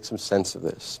dialogues and make some sense of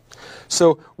this.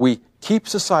 So we keep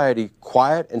society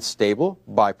quiet and stable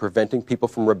by preventing people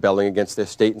from rebelling against their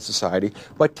state and society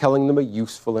by telling them a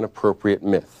useful and appropriate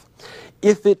myth.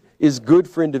 If it is good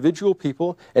for individual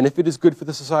people, and if it is good for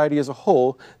the society as a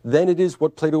whole, then it is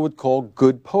what Plato would call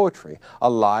good poetry, a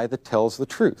lie that tells the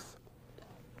truth.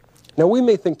 Now, we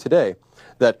may think today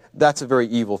that that's a very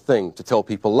evil thing to tell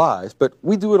people lies, but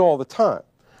we do it all the time,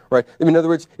 right? I mean, in other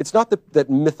words, it's not that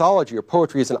mythology or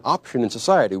poetry is an option in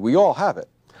society. We all have it.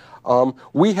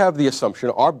 We have the assumption,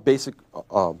 our basic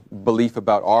belief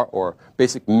about or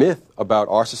basic myth about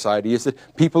our society is that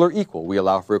people are equal. We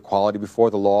allow for equality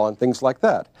before the law and things like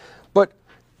that. But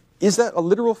is that a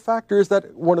literal fact, or is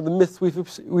that one of the myths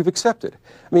we've accepted?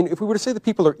 I mean, if we were to say that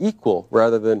people are equal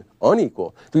rather than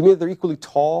unequal, do we mean that they're equally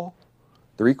tall,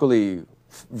 they're equally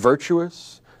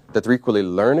virtuous, that they're equally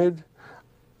learned?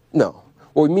 No.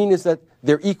 What we mean is that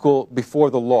they're equal before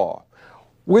the law.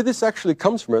 Where this actually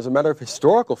comes from, as a matter of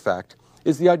historical fact,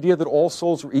 is the idea that all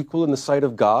souls are equal in the sight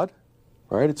of God.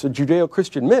 Right? It's a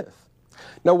Judeo-Christian myth.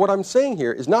 Now, what I'm saying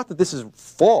here is not that this is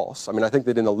false. I mean, I think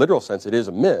that in a literal sense it is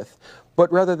a myth,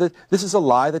 but rather that this is a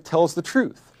lie that tells the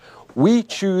truth. We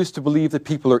choose to believe that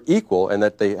people are equal and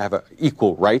that they have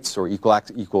equal rights or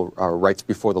equal rights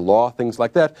before the law, things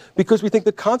like that, because we think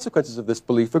the consequences of this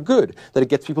belief are good, that it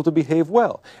gets people to behave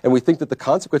well. And we think that the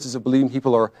consequences of believing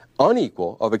people are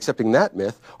unequal, of accepting that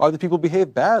myth, are that people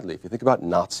behave badly. If you think about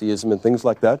Nazism and things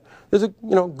like that, there's a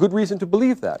good reason to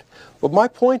believe that. But my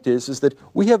point is that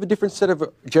we have a different set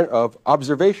of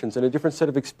observations and a different set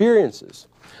of experiences.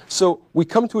 So we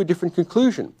come to a different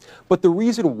conclusion. But the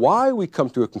reason why we come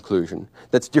to a conclusion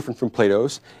that's different from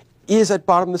Plato's is at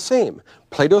bottom the same.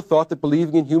 Plato thought that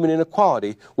believing in human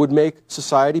inequality would make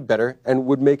society better and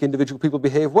would make individual people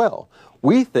behave well.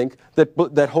 We think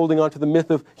that holding on to the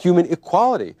myth of human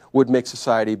equality would make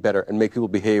society better and make people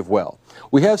behave well.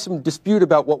 We have some dispute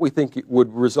about what we think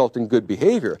would result in good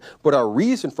behavior, but our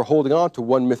reason for holding on to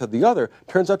one myth or the other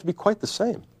turns out to be quite the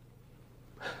same.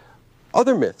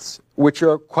 Other myths, which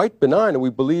are quite benign and we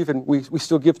believe and we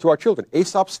still give to our children,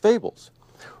 Aesop's fables.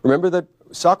 Remember that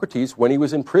Socrates, when he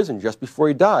was in prison just before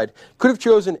he died, could have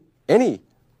chosen any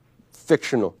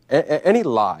fictional, any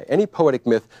lie, any poetic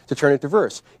myth to turn into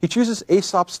verse. He chooses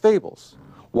Aesop's fables.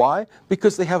 Why?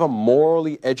 Because they have a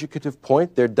morally educative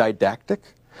point. They're didactic.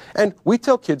 And we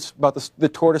tell kids about the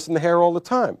tortoise and the hare all the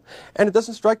time. And it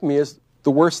doesn't strike me as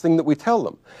the worst thing that we tell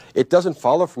them. It doesn't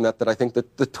follow from that I think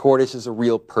that the tortoise is a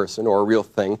real person or a real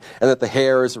thing and that the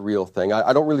hare is a real thing.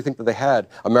 I don't really think that they had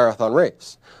a marathon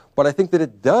race. But I think that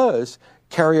it does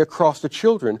carry across to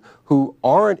children who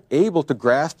aren't able to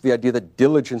grasp the idea that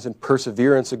diligence and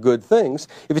perseverance are good things.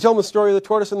 If you tell them the story of the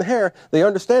tortoise and the hare, they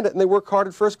understand it and they work hard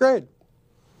in first grade.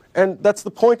 And that's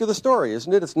the point of the story,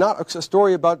 isn't it? It's not a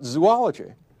story about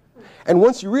zoology. And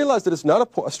once you realize that it's not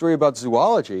a story about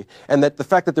zoology and that the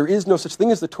fact that there is no such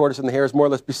thing as the tortoise and the hare is more or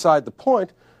less beside the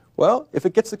point, well, if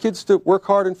it gets the kids to work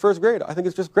hard in first grade, I think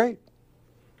it's just great.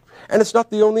 And it's not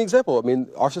the only example. I mean,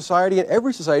 our society and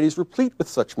every society is replete with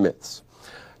such myths.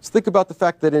 Just think about the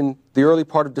fact that in the early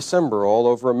part of December, all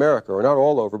over America, or not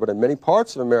all over, but in many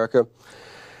parts of America,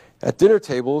 at dinner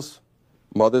tables,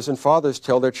 mothers and fathers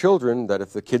tell their children that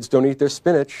if the kids don't eat their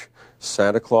spinach,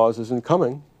 Santa Claus isn't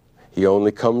coming. He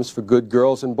only comes for good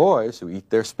girls and boys who eat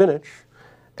their spinach.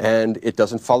 And it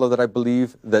doesn't follow that I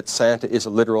believe that Santa is a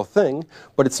literal thing,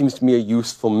 but it seems to me a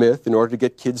useful myth in order to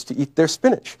get kids to eat their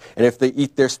spinach. And if they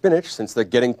eat their spinach, since they're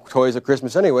getting toys at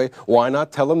Christmas anyway, why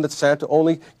not tell them that Santa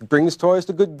only brings toys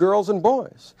to good girls and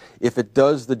boys? If it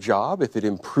does the job, if it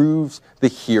improves the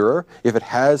hearer, if it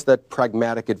has that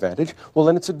pragmatic advantage, well,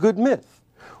 then it's a good myth.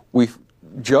 We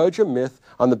judge a myth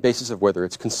on the basis of whether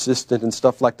it's consistent and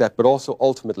stuff like that, but also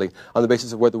ultimately on the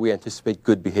basis of whether we anticipate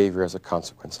good behavior as a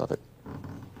consequence of it.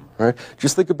 Right?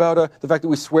 Just think about the fact that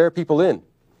we swear people in.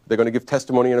 They're going to give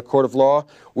testimony in a court of law.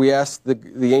 We ask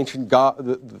the ancient god,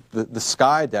 the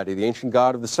sky daddy, the ancient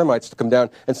god of the Semites, to come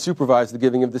down and supervise the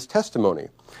giving of this testimony.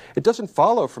 It doesn't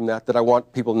follow from that I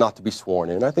want people not to be sworn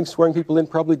in. I think swearing people in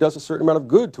probably does a certain amount of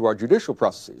good to our judicial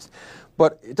processes.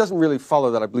 But it doesn't really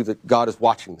follow that I believe that God is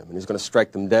watching them and he's going to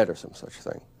strike them dead or some such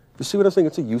thing. You see what I'm saying?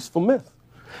 It's a useful myth.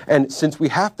 And since we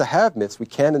have to have myths, we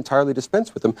can't entirely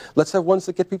dispense with them. Let's have ones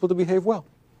that get people to behave well.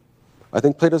 I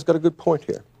think Plato's got a good point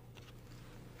here.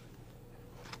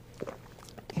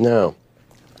 Now,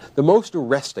 the most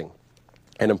arresting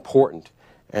and important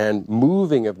and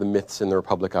moving of the myths in the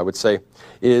Republic, I would say,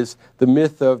 is the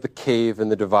myth of the cave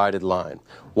and the divided line.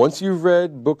 Once you've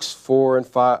read books 5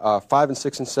 and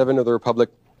 6 and 7 of the Republic,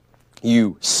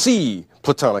 you see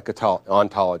Platonic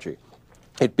ontology.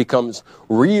 It becomes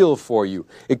real for you.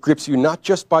 It grips you not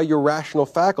just by your rational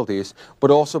faculties,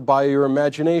 but also by your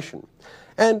imagination.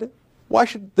 And why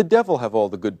should the devil have all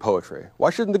the good poetry?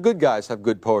 Why shouldn't the good guys have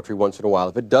good poetry once in a while?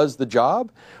 If it does the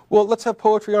job, well, let's have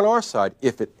poetry on our side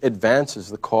if it advances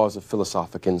the cause of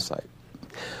philosophic insight.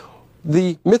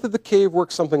 The myth of the cave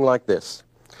works something like this.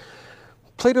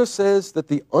 Plato says that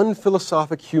the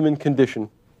unphilosophic human condition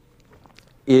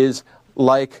is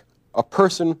like a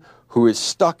person who is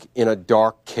stuck in a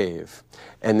dark cave,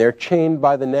 and they're chained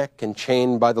by the neck and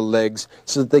chained by the legs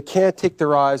so that they can't take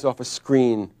their eyes off a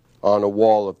screen on a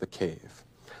wall of the cave.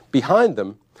 Behind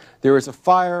them, there is a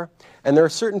fire, and there are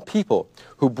certain people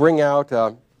who bring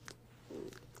out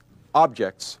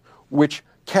objects which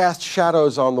cast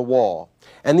shadows on the wall.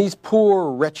 And these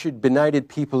poor, wretched, benighted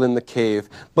people in the cave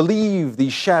believe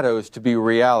these shadows to be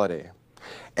reality.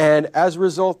 And as a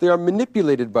result, they are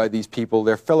manipulated by these people,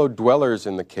 their fellow dwellers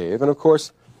in the cave. And of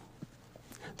course,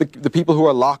 the people who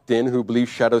are locked in, who believe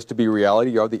shadows to be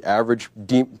reality, are the average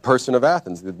person of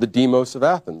Athens, the demos of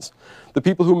Athens. The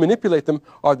people who manipulate them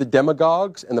are the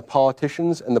demagogues and the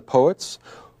politicians and the poets,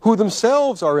 who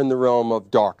themselves are in the realm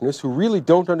of darkness, who really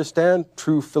don't understand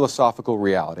true philosophical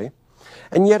reality.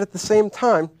 And yet at the same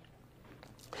time,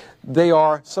 they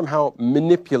are somehow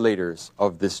manipulators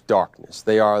of this darkness.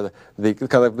 They are the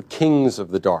kind of the kings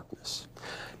of the darkness.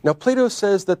 Now, Plato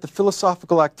says that the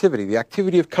philosophical activity, the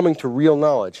activity of coming to real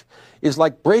knowledge, is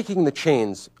like breaking the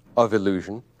chains of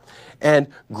illusion, and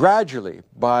gradually,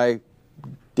 by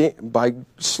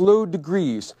slow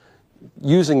degrees,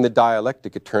 using the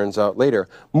dialectic, it turns out later,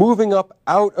 moving up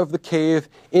out of the cave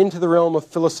into the realm of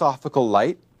philosophical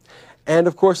light. And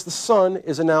of course, the sun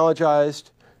is analogized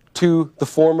to the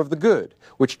form of the good,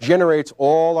 which generates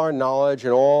all our knowledge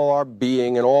and all our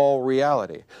being and all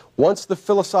reality. Once the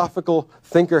philosophical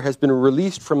thinker has been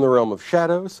released from the realm of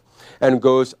shadows and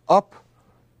goes up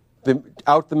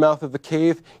out the mouth of the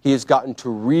cave, he has gotten to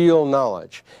real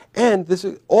knowledge. And there's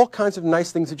all kinds of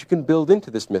nice things that you can build into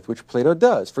this myth, which Plato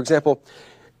does. For example,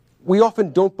 we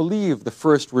often don't believe the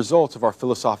first results of our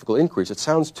philosophical inquiries. It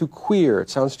sounds too queer, it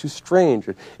sounds too strange,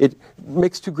 it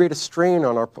makes too great a strain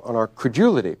on our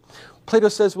credulity. Plato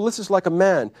says, well, this is like a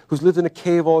man who's lived in a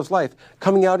cave all his life,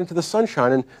 coming out into the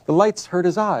sunshine, and the lights hurt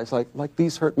his eyes, like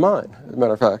these hurt mine, as a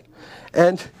matter of fact.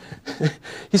 And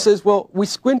he says, well, we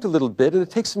squint a little bit, and it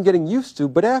takes some getting used to,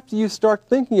 but after you start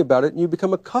thinking about it and you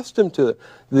become accustomed to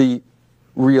the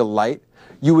real light,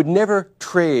 you would never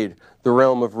trade the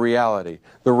realm of reality,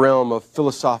 the realm of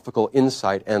philosophical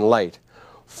insight and light,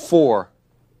 for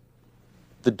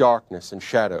the darkness and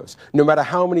shadows. No matter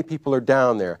how many people are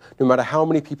down there, no matter how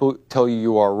many people tell you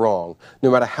you are wrong,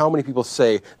 no matter how many people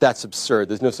say, that's absurd,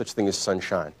 there's no such thing as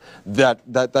sunshine.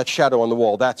 That shadow on the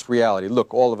wall, that's reality.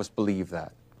 Look, all of us believe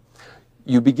that.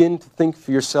 You begin to think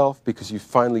for yourself because you've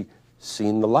finally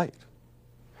seen the light.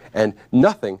 And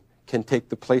nothing can take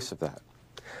the place of that.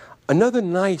 Another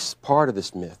nice part of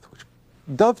this myth, which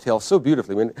dovetails so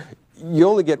beautifully, I mean, you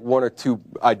only get one or two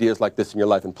ideas like this in your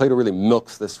life, and Plato really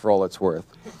milks this for all it's worth.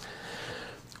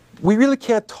 We really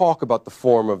can't talk about the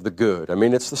form of the good. I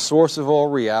mean, it's the source of all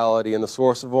reality and the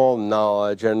source of all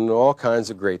knowledge and all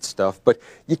kinds of great stuff, but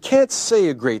you can't say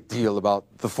a great deal about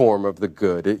the form of the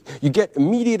good. You get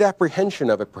immediate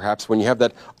apprehension of it, perhaps, when you have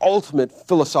that ultimate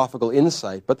philosophical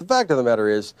insight, but the fact of the matter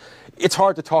is, it's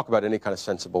hard to talk about in any kind of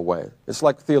sensible way. It's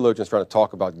like theologians trying to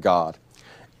talk about God.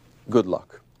 Good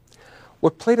luck.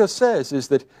 What Plato says is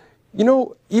that, you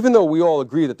know, even though we all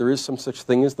agree that there is some such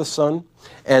thing as the sun,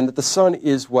 and that the sun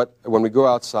is what, when we go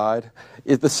outside,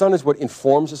 the sun is what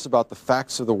informs us about the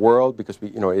facts of the world because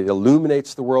it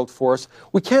illuminates the world for us,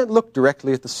 we can't look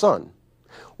directly at the sun.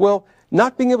 Well,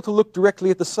 not being able to look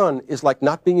directly at the sun is like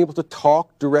not being able to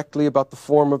talk directly about the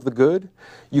form of the good.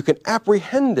 You can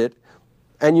apprehend it,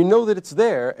 and you know that it's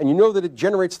there, and you know that it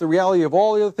generates the reality of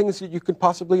all the other things that you could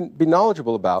possibly be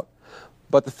knowledgeable about.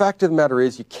 But the fact of the matter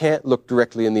is you can't look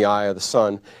directly in the eye of the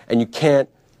sun, and you can't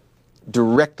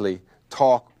directly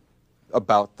talk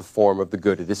about the form of the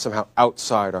good. It is somehow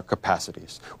outside our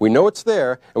capacities. We know it's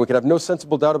there, and we can have no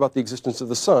sensible doubt about the existence of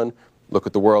the sun. Look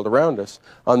at the world around us.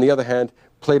 On the other hand,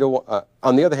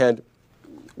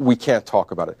 we can't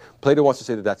talk about it. Plato wants to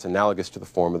say that that's analogous to the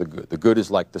form of the good. The good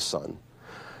is like the sun.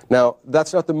 Now,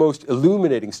 that's not the most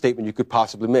illuminating statement you could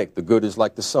possibly make. The good is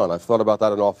like the sun. I've thought about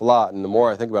that an awful lot, and the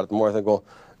more I think about it, the more I think, well,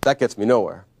 that gets me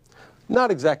nowhere.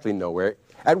 Not exactly nowhere.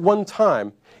 At one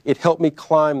time, it helped me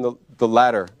climb the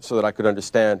ladder so that I could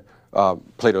understand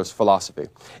Plato's philosophy.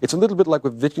 It's a little bit like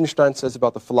what Wittgenstein says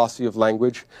about the philosophy of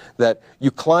language, that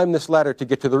you climb this ladder to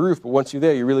get to the roof, but once you're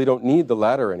there, you really don't need the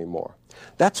ladder anymore.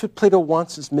 That's what Plato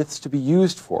wants his myths to be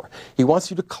used for. He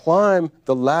wants you to climb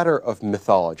the ladder of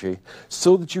mythology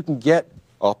so that you can get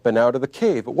up and out of the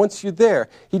cave. But once you're there,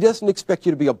 he doesn't expect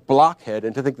you to be a blockhead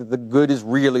and to think that the good is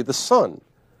really the sun.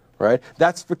 Right?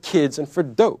 That's for kids and for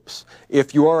dopes.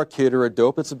 If you are a kid or a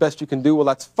dope, it's the best you can do, well,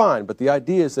 that's fine. But the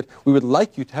idea is that we would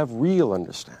like you to have real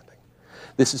understanding.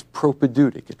 This is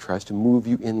propedeutic. It tries to move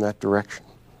you in that direction.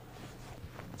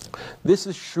 This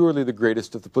is surely the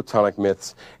greatest of the Platonic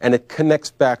myths, and it connects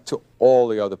back to all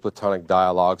the other Platonic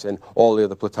dialogues and all the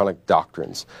other Platonic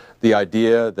doctrines. The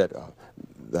idea that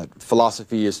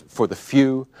philosophy is for the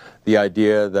few, the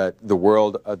idea that the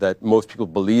world that most people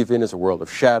believe in is a world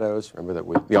of shadows. Remember that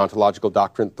with the ontological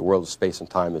doctrine, the world of space and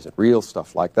time isn't real,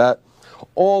 stuff like that.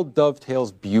 All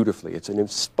dovetails beautifully. It's an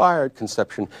inspired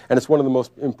conception, and it's one of the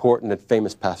most important and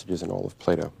famous passages in all of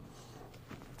Plato.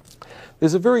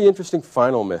 There's a very interesting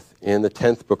final myth in the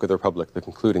 10th book of the Republic, the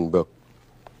concluding book.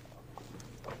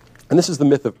 And this is the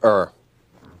myth of Ur.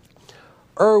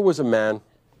 Ur was a man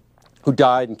who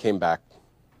died and came back.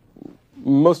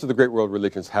 Most of the great world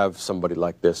religions have somebody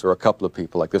like this, or a couple of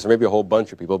people like this, or maybe a whole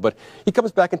bunch of people. But he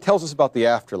comes back and tells us about the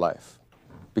afterlife,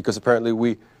 because apparently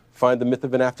we find the myth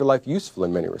of an afterlife useful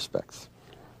in many respects.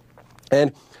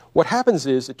 And what happens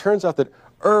is, it turns out that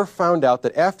Ur found out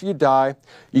that after you die,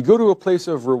 you go to a place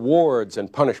of rewards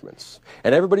and punishments,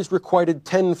 and everybody's requited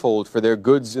tenfold for their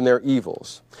goods and their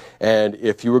evils. And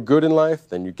if you were good in life,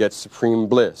 then you get supreme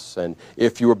bliss, and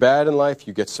if you were bad in life,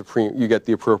 you get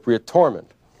the appropriate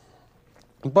torment.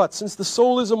 But since the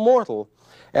soul is immortal,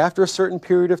 after a certain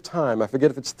period of time, I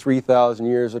forget if it's 3,000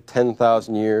 years or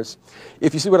 10,000 years,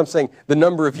 if you see what I'm saying, the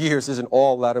number of years isn't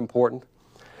all that important.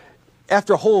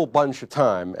 after a whole bunch of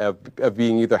time of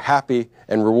being either happy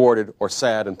and rewarded or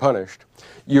sad and punished,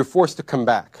 you're forced to come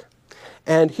back.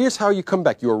 And here's how you come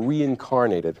back. You are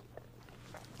reincarnated.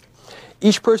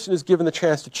 Each person is given the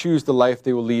chance to choose the life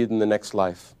they will lead in the next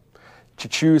life, to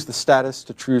choose the status,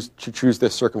 to choose their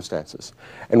circumstances.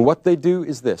 And what they do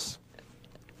is this.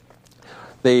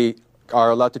 They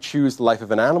are allowed to choose the life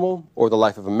of an animal or the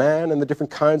life of a man and the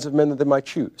different kinds of men that they might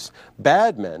choose.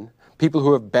 Bad men, people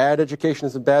who have bad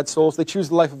educations and bad souls, they choose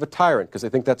the life of a tyrant because they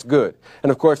think that's good.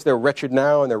 And of course, they're wretched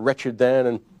now and they're wretched then,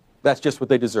 and that's just what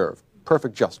they deserve.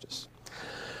 Perfect justice.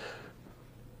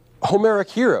 Homeric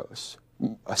heroes,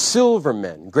 silver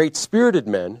men, great-spirited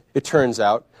men, it turns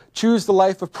out, choose the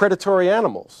life of predatory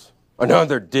animals.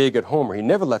 Another dig at Homer. He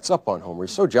never lets up on Homer.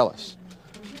 He's so jealous.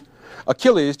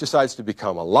 Achilles decides to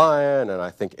become a lion, and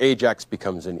I think Ajax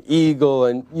becomes an eagle,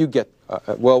 and you get,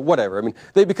 well, whatever. I mean,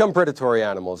 they become predatory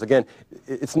animals. Again,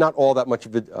 it's not all that much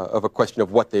of a question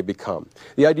of what they become.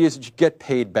 The idea is that you get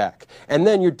paid back, and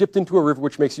then you're dipped into a river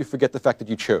which makes you forget the fact that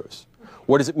you chose.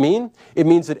 What does it mean? It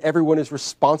means that everyone is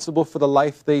responsible for the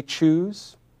life they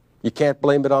choose. You can't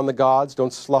blame it on the gods.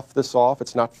 Don't slough this off.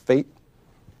 It's not fate.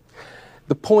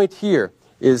 The point here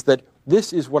is that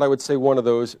this is what I would say one of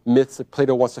those myths that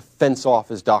Plato wants to fence off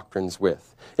his doctrines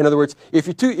with. In other words, if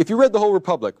you read the whole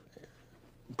Republic,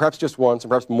 perhaps just once, and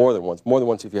perhaps more than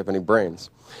once if you have any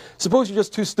brains, suppose you're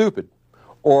just too stupid,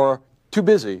 or too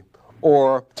busy,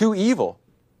 or too evil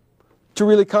to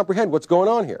really comprehend what's going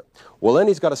on here. Well, then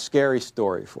he's got a scary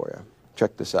story for you.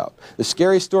 Check this out. The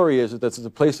scary story is that this is a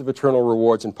place of eternal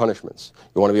rewards and punishments.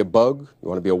 You want to be a bug, you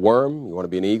want to be a worm, you want to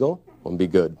be an eagle, you want to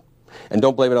be good. And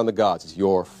don't blame it on the gods. It's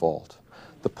your fault.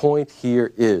 The point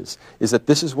here is that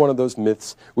this is one of those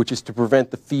myths which is to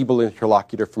prevent the feeble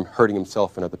interlocutor from hurting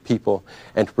himself and other people,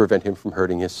 and to prevent him from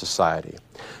hurting his society.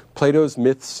 Plato's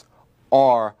myths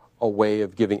are a way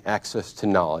of giving access to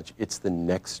knowledge. It's the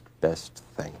next best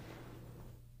thing.